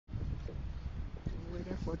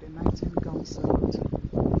for the 19 gun salute.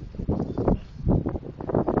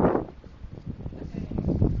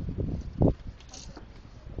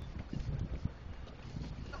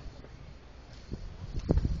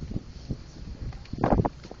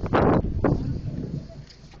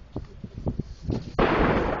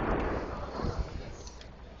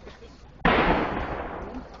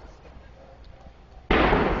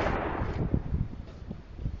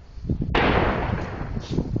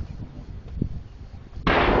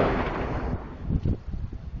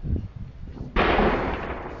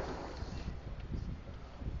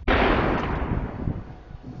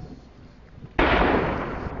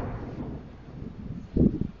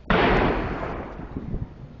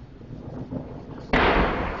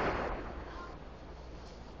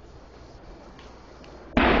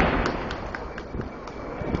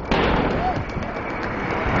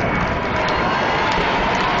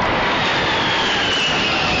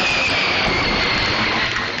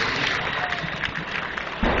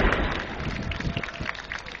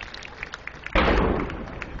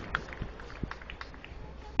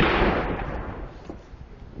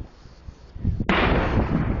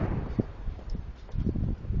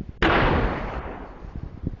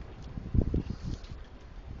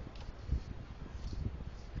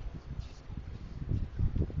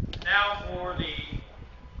 Now for the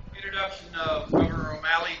introduction of Governor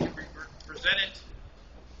O'Malley to be presented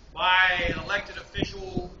by an elected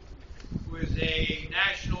official who is a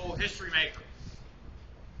national history maker.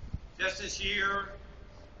 Just this year,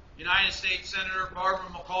 United States Senator Barbara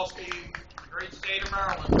Mikulski, the great state of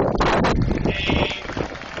Maryland, became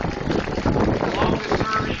the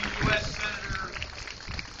longest-serving U.S. senator,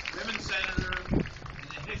 women senator in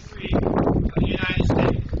the history of the United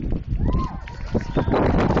States.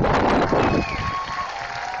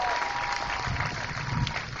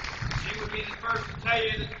 She would be the first to tell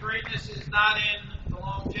you that the greatness is not in the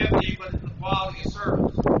longevity, but in the quality of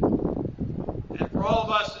service. And for all of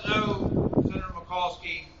us to know Senator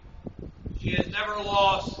Mikulski, she has never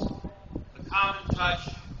lost the common touch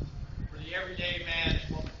for the everyday man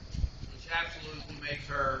and woman, which absolutely makes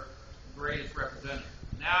her the greatest representative.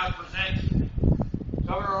 Now I present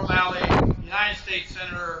Governor O'Malley, United States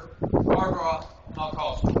Senator Barbara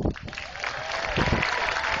Mikulski.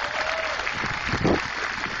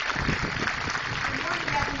 Good morning,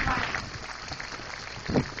 everybody.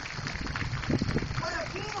 What a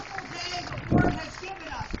beautiful day the Lord has given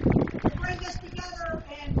us to bring us together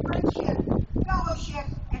in friendship, fellowship,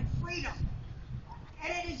 and freedom.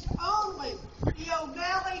 And it is only the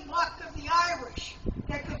O'Malley luck of the Irish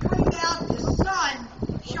that could bring out the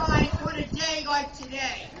sunshine on a day like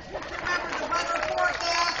today. Remember the weather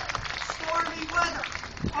forecast? Stormy weather.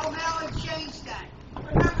 O'Malley changed that.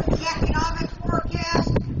 Remember the economic forecast?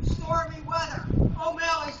 Stormy weather.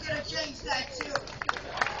 O'Malley's going to change that too.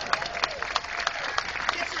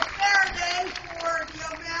 It's a fair day for the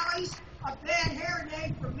O'Malleys, a bad hair day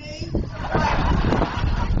for me.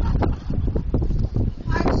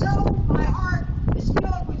 My heart is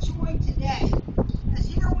filled with joy today, as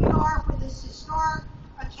here we are for this historic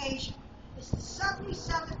occasion. It's the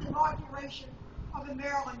 77th inauguration of a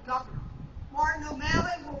Maryland governor. Martin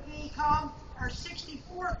O'Malley will become our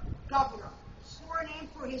 64th governor, sworn in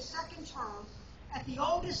for his second term at the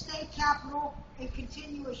oldest state capital in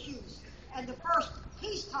continuous use, and the first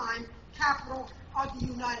peacetime capital of the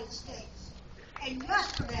United States. And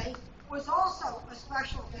yesterday was also a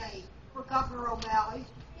special day for Governor O'Malley.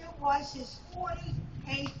 It was his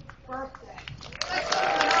 48th birthday. Let's give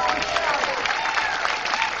him an early shout.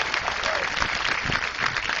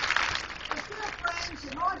 Dear friends,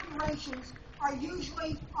 inaugurations are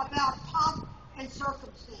usually about pomp and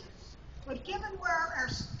circumstance. But given where our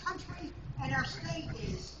country and our state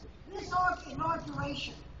is, this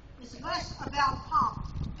inauguration is less about pomp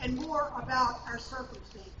and more about our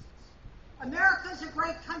circumstances. America is a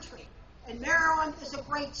great country, and Maryland is a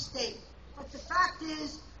great state. But the fact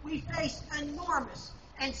is, we face enormous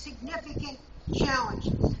and significant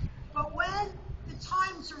challenges. But when the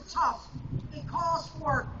times are tough, it calls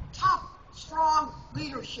for tough, strong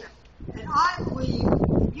leadership. And I believe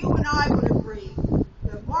you and I would agree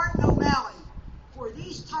that Martin O'Malley, for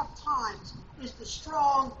these tough times, is the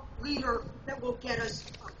strong leader that will get us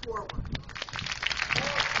forward.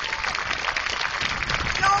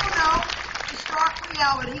 We all know the stark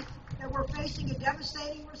reality that we're facing a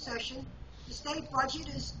devastating recession. The state budget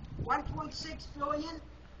is $1.6 billion.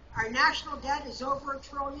 Our national debt is over $1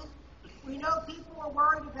 trillion. We know people are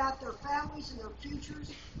worried about their families and their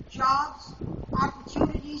futures, jobs,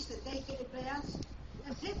 opportunities that they can advance.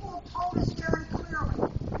 And people have told us very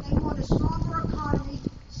clearly they want a stronger economy,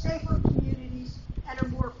 safer communities, and a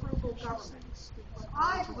more frugal government. But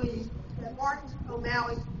I believe that Martin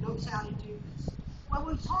O'Malley knows how to do this. When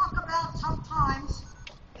we talk about tough times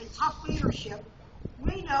and tough leadership,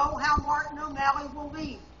 we know how Martin O'Malley will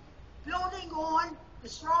lead. Building on the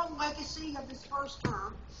strong legacy of his first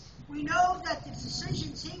term, we know that the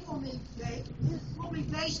decisions he will make will be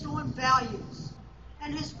based on values.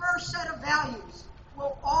 And his first set of values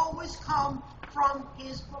will always come from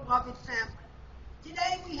his beloved family.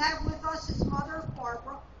 Today we have with us his mother,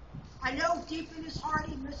 Barbara. I know deep in his heart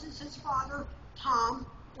he misses his father, Tom,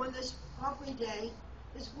 on this lovely day,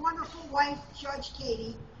 his wonderful wife, Judge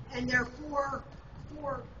Katie, and their four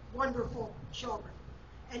wonderful children.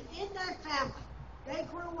 And in that family, they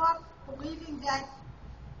grew up believing that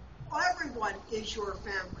everyone is your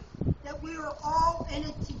family, that we are all in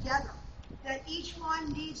it together, that each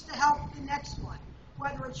one needs to help the next one,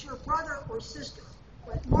 whether it's your brother or sister.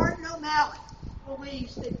 But Martin O'Malley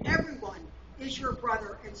believes that everyone is your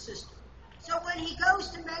brother and sister. So when he goes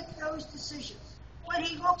to make those decisions, when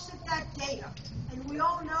he looks at that data, and we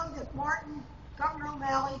all know that Governor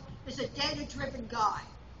O'Malley, is a data-driven guy,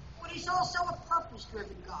 but he's also a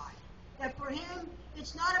purpose-driven guy. That for him,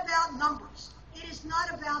 it's not about numbers. It is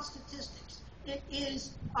not about statistics. It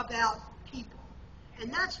is about people.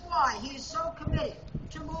 And that's why he is so committed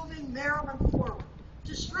to moving Maryland forward,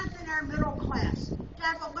 to strengthen our middle class, to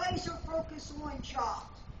have a laser focus on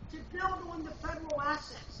jobs, to build on the federal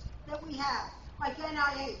assets that we have, like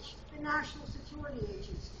NIH, the National Security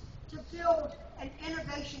Agency, to build an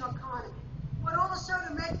innovation economy, but also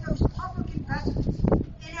to make those public investments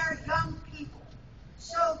in our young people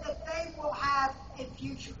so that they will have a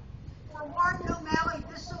future. For Martin O'Malley,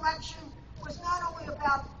 this election was not only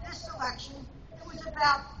about this election, it was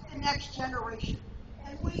about the next generation.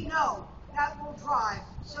 And we know that will drive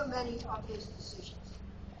so many of his decisions.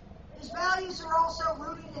 His values are also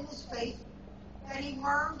rooted in his faith that he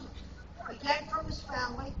learned again from his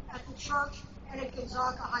family at the church and at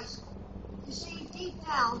Gonzaga High School. You see, deep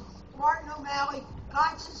down, Martin O'Malley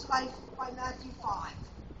guides his life by Matthew 5,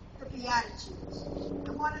 the Beatitudes.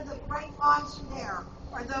 And one of the great lines from there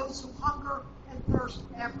are those who hunger and thirst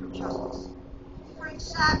after justice. He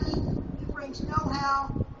brings savvy, he brings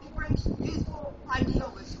know-how, he brings youthful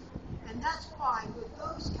idealism. And that's why, with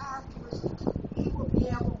those characteristics, he will be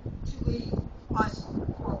able to lead us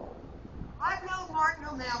forward. I've known Martin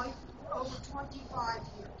O'Malley for over 25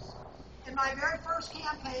 years. In my very first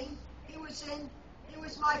campaign, he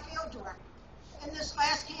was my field director. In this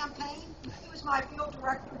last campaign, he was my field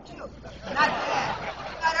director too. Not bad.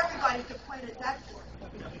 Not everybody could point at that for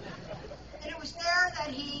him. And it was there that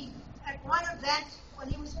he, at one event, when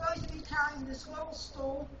he was supposed to be carrying this little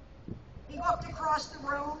stool, he looked across the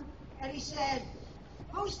room and he said,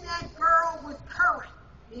 "Who's that girl with current?"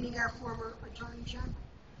 Meaning our former Attorney General.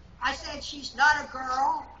 I said, "She's not a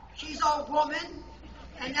girl, she's a woman,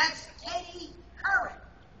 and that's Katie Curran."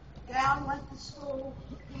 Down went the stool.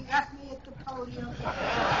 He left me at the podium.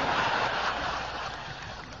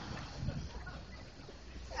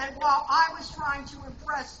 And while I was trying to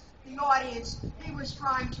impress the audience, he was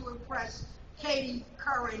trying to impress Katie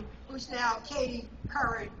Curran, who's now Katie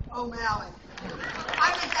Curran O'Malley.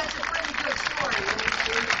 I think that's a pretty good story.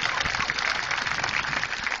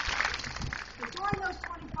 But during those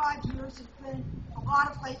 25 years, it's been a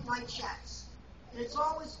lot of late-night chats. And it's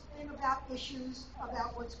always been about issues,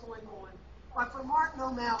 about what's going on. But for Martin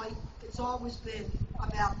O'Malley, it's always been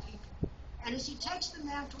about people. And as he takes the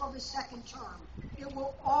mantle of his second term, it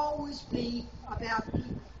will always be about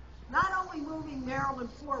people. Not only moving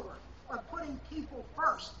Maryland forward, but putting people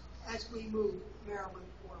first as we move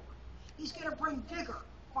Maryland forward. He's going to bring vigor,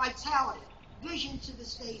 vitality, vision to the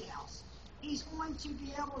State House. He's going to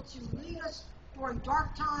be able to lead us during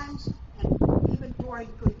dark times and even during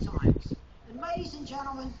good times. And ladies and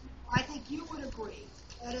gentlemen, I think you would agree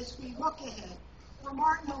that as we look ahead, for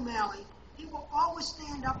Martin O'Malley, he will always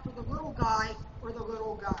stand up for the little guy or the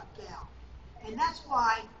little gal. And that's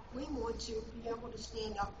why we want to be able to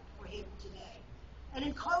stand up for him today. And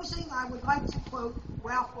in closing, I would like to quote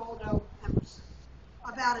Ralph Waldo Emerson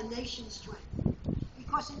about a nation's strength.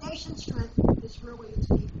 Because a nation's strength is really its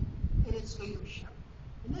people and its leadership.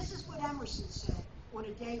 And this is what Emerson said on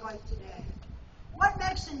a day like today. What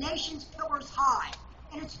makes a nation's pillars high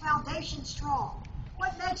and its foundation strong?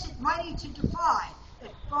 What makes it mighty to defy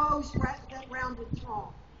that foes that round it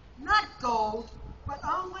throng? Not gold, but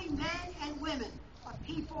only men and women, a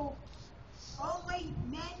people. Only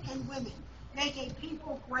men and women make a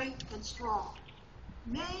people great and strong.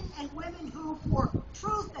 Men and women who for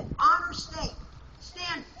truth and honor's sake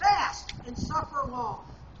stand fast and suffer long.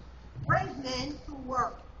 Brave men who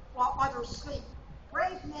work while others sleep.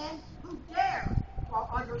 Brave men who dare while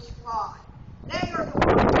others